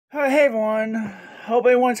Hey everyone, hope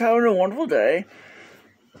everyone's having a wonderful day.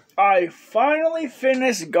 I finally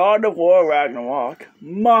finished God of War Ragnarok.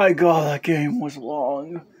 My god, that game was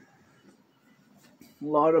long. A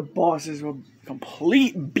lot of bosses were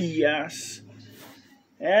complete BS.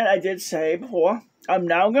 And I did say before, I'm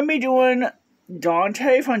now going to be doing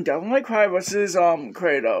Dante from Devil May Cry versus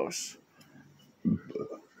Kratos.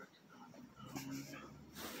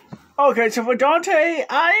 Okay, so for Dante,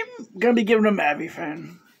 I'm going to be giving him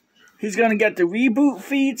everything. He's gonna get the reboot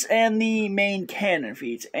feats and the main canon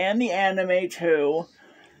feats and the anime too.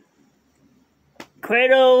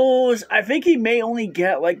 Kratos, I think he may only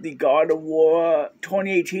get like the God of War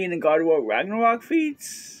 2018 and God of War Ragnarok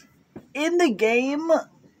feats. In the game,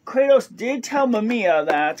 Kratos did tell Mamiya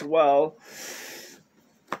that, well,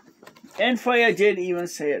 and Freya did even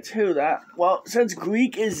say it too, that, well, since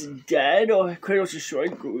Greek is dead, or Kratos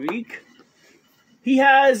destroyed Greek, he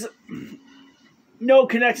has no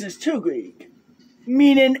connections to Greek.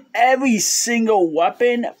 Meaning every single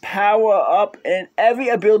weapon, power up, and every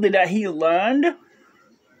ability that he learned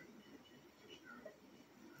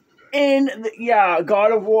in,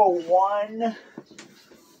 God of War 1,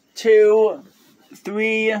 2,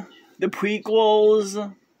 3, the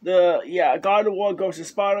prequels, God of War, Ghost of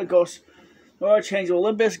Sparta, Ghost of Chains of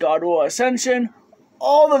Olympus, God of War Ascension,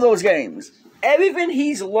 all of those games. Everything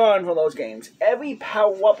he's learned from those games, every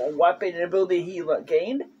power-up weapon and ability he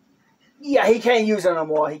gained, he can't use it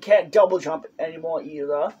anymore. He can't double jump anymore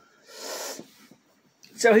either.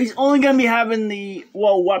 So he's only going to be having the,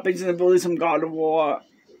 weapons and abilities from God of War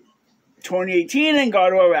 2018 and God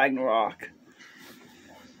of War Ragnarok.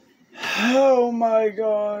 Oh my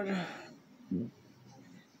god.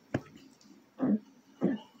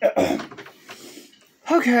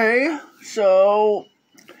 Okay, so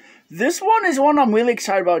this one is one I'm really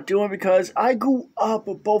excited about doing because I grew up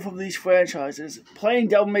with both of these franchises. Playing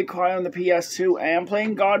Devil May Cry on the PS2 and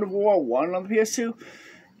playing God of War 1 on the PS2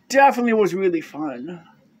 definitely was really fun.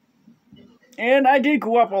 And I did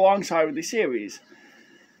grow up alongside with the series.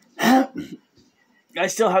 I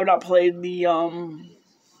still have not played the,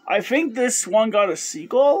 I think this one got a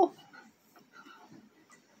sequel.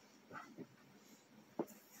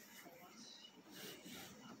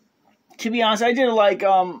 To be honest, I did like,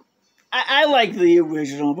 I like the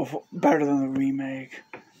original better than the remake.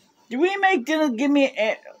 The remake didn't give me,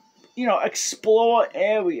 explore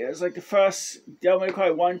areas like the first Devil May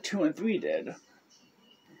Cry 1, 2, and 3 did.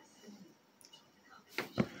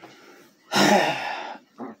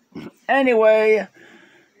 Anyway,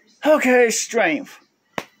 okay, strength.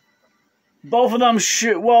 Both of them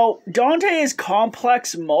Dante is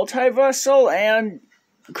complex multiversal and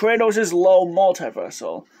Kratos is low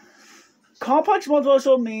multiversal. Complex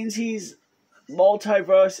multiversal means he's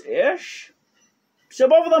multiverse-ish. So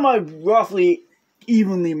both of them are roughly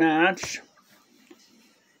evenly matched.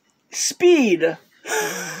 Speed.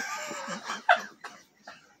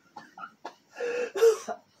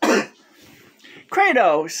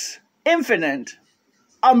 Kratos, infinite.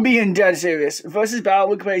 I'm being dead serious. Versus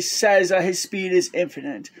Battle Wikipedia says that his speed is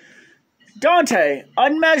infinite. Dante,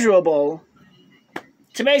 unmeasurable.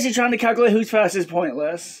 So basically trying to calculate who's fast is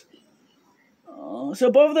pointless. So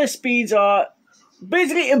both of their speeds are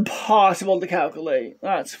basically impossible to calculate.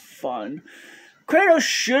 That's fun. Kratos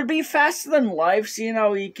should be faster than life, seeing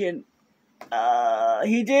how he can...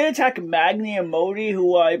 he did attack Magni and Modi,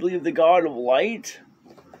 who I believe the god of light.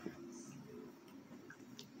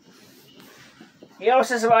 He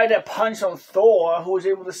also survived a punch from Thor, who was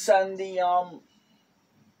able to send the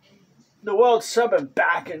world serpent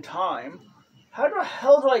back in time. How the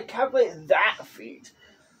hell do I calculate that feat?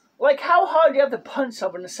 Like, how hard do you have to punch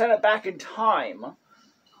something to send it back in time?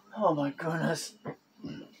 Oh my goodness.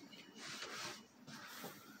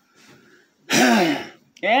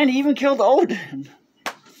 And he even killed Odin.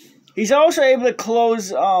 He's also able to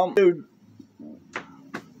close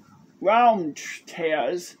realm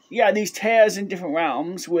tears. Yeah, these tears in different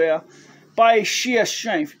realms where by sheer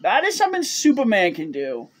strength. That is something Superman can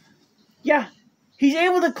do. Yeah. He's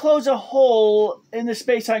able to close a hole in the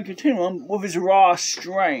space-time continuum with his raw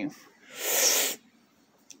strength.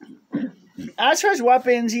 As for his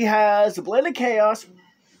weapons, he has the Blade of Chaos.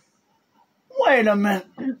 Wait a minute.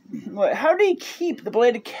 Wait, how did he keep the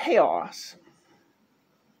Blade of Chaos?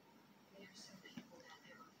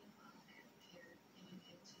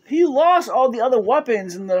 He lost all the other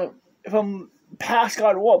weapons from past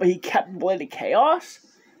God of War, but he kept the Blade of Chaos?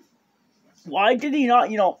 Why did he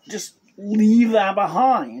not, just leave that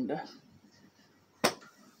behind?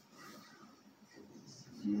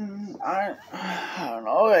 I don't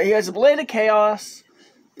know. He has a Blade of Chaos.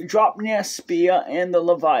 Draupnir spear and the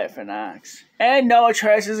Leviathan axe. And no,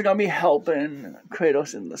 Atreus isn't going to be helping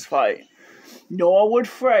Kratos in this fight. Nor would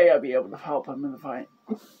Freya be able to help him in the fight.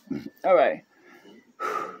 Alright.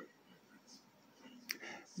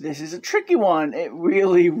 This is a tricky one. It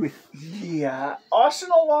really, yeah.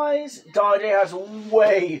 Arsenal-wise, Dante has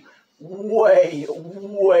way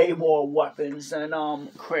more weapons than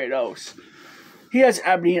Kratos. He has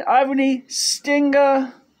Ebony and Ivory,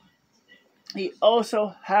 Stinger. He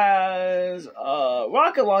also has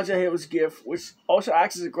Rocket Launcher, here was gift, which also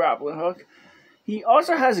acts as a grappling hook. He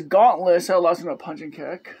also has Gauntlets that allows him to punch and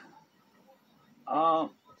kick.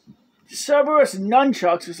 Cerberus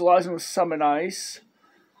Nunchucks, which allows him to summon ice.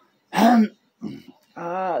 The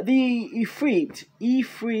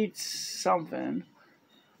Ifrit something.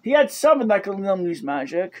 He had something that could let him use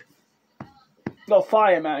magic. Well,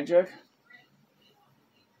 fire magic.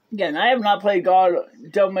 Again, I have not played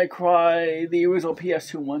Devil May Cry, the original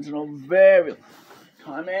PS2 ones, in a very long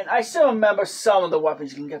time. And I still remember some of the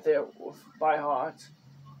weapons you can get there by heart.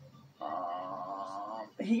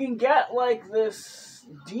 He can get, like, this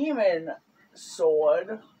demon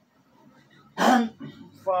sword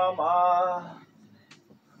from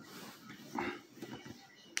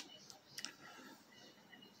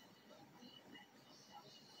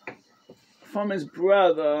his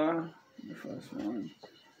brother. The first one.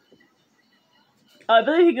 I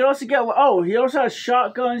believe he could also get. Oh, he also has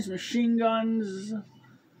shotguns, machine guns.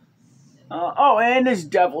 And his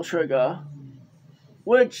Devil Trigger,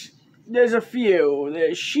 which there's a few.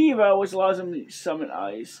 There's Shiva, which allows him to summon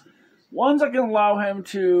ice. Ones that can allow him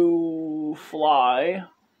to fly.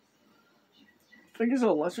 I think it's an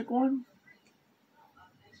electric one.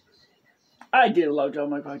 I did love Devil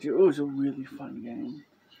May Cry 2. It was a really fun game.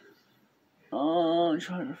 I'm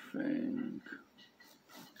trying to think.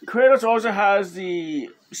 Kratos also has the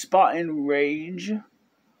Spartan Rage.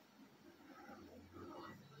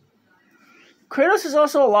 Kratos is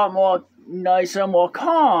also a lot more nicer, more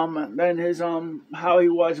calm than his how he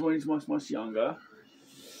was when he was much younger.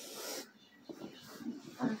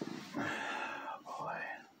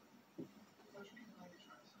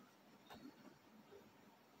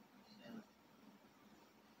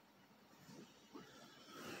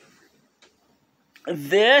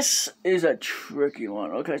 This is a tricky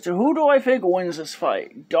one. Okay, so who do I think wins this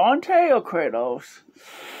fight? Dante or Kratos?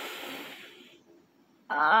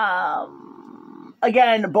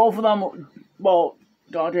 Again, both of them, well,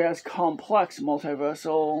 Dante has complex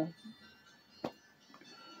multiversal.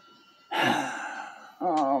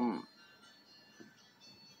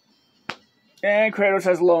 And Kratos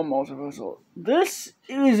has low multiversal. This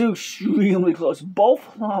is extremely close. Both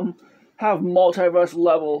of them have multiverse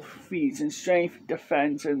level feats in strength,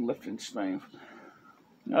 defense, and lifting strength.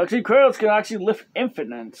 Actually, Kratos can actually lift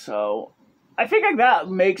infinite, so I think like that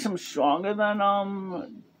makes him stronger than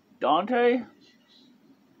Dante.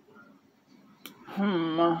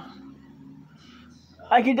 I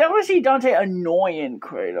can definitely see Dante annoying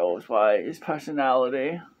Kratos by his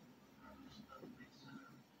personality.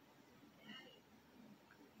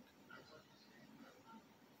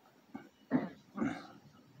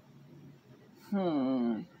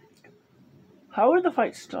 How would the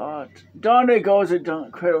fight start? Dante goes to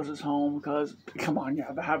Kratos' home because, come on,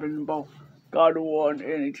 yeah, that happened in both God of War and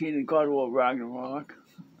 18 and God of War Ragnarok.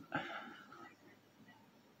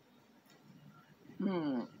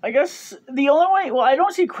 I guess the only way, well, I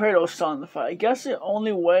don't see Kratos starting the fight. I guess the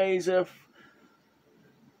only way is if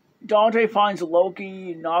Dante finds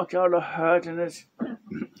Loki knocked out or hurt and is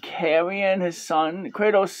carrying his son.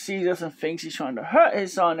 Kratos sees this and thinks he's trying to hurt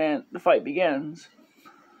his son, and the fight begins.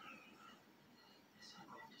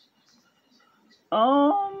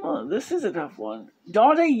 This is a tough one.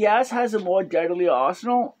 Dante, yes, has a more deadly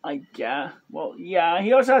arsenal, I guess. Well, yeah,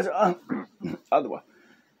 he also has other one.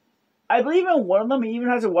 I believe in one of them, he even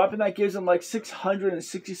has a weapon that gives him like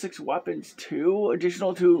 666 weapons too,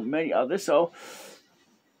 additional to many others, so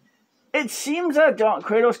it seems that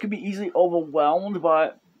Kratos could be easily overwhelmed,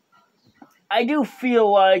 but I do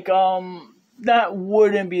feel like that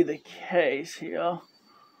wouldn't be the case here.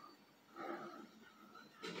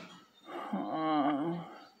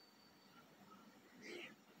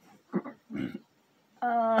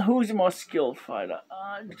 Who's the most skilled fighter?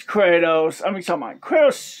 Kratos. I mean, come on.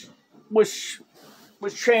 Kratos was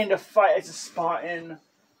trained to fight as a Spartan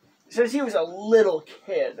since he was a little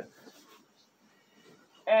kid.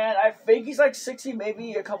 And I think he's like 60,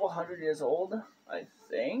 maybe a couple 100 years old, I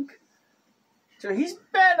think. So he's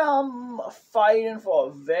been fighting for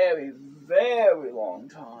a very, very long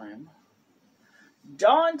time.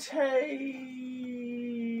 Dante,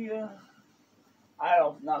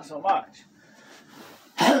 not so much.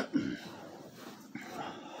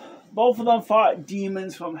 Both of them fought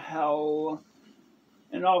demons from hell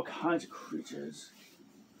and all kinds of creatures.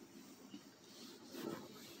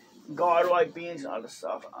 Godlike beings and other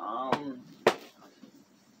stuff.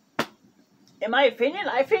 In my opinion,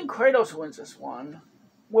 I think Kratos wins this one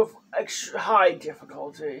with high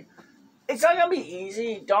difficulty. It's not gonna be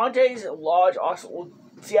easy. Dante's large arsenal will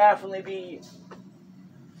definitely be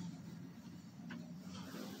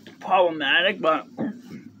problematic, but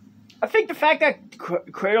I think the fact that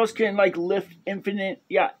Kratos can like lift infinite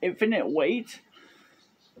weight,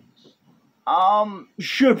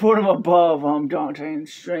 should put him above Dante in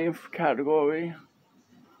strength category.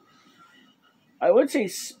 I would say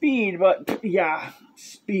speed, but yeah,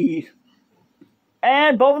 speed.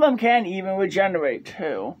 And both of them can even regenerate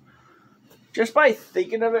too. Just by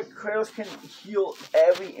thinking of it, Kratos can heal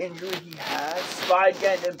every injury he has by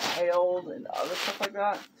getting impaled and other stuff like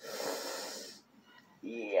that.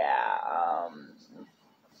 Yeah,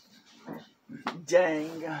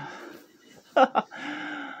 dang.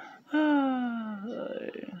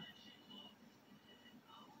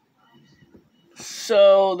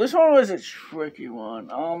 So, this one was a tricky one.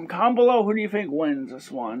 Comment below, who do you think wins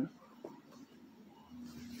this one?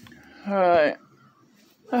 Alright.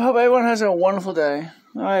 I hope everyone has a wonderful day.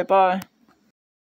 Alright, bye.